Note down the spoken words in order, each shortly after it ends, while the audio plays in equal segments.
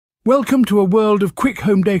Welcome to a world of quick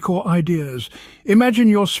home decor ideas. Imagine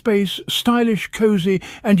your space stylish, cozy,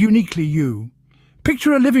 and uniquely you.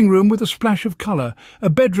 Picture a living room with a splash of colour, a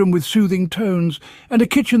bedroom with soothing tones, and a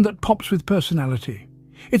kitchen that pops with personality.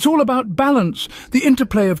 It's all about balance, the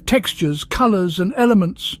interplay of textures, colours, and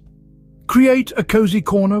elements. Create a cozy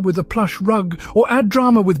corner with a plush rug, or add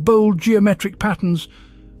drama with bold geometric patterns.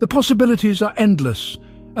 The possibilities are endless,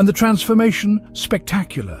 and the transformation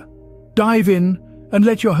spectacular. Dive in and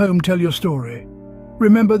let your home tell your story.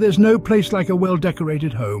 Remember, there's no place like a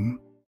well-decorated home.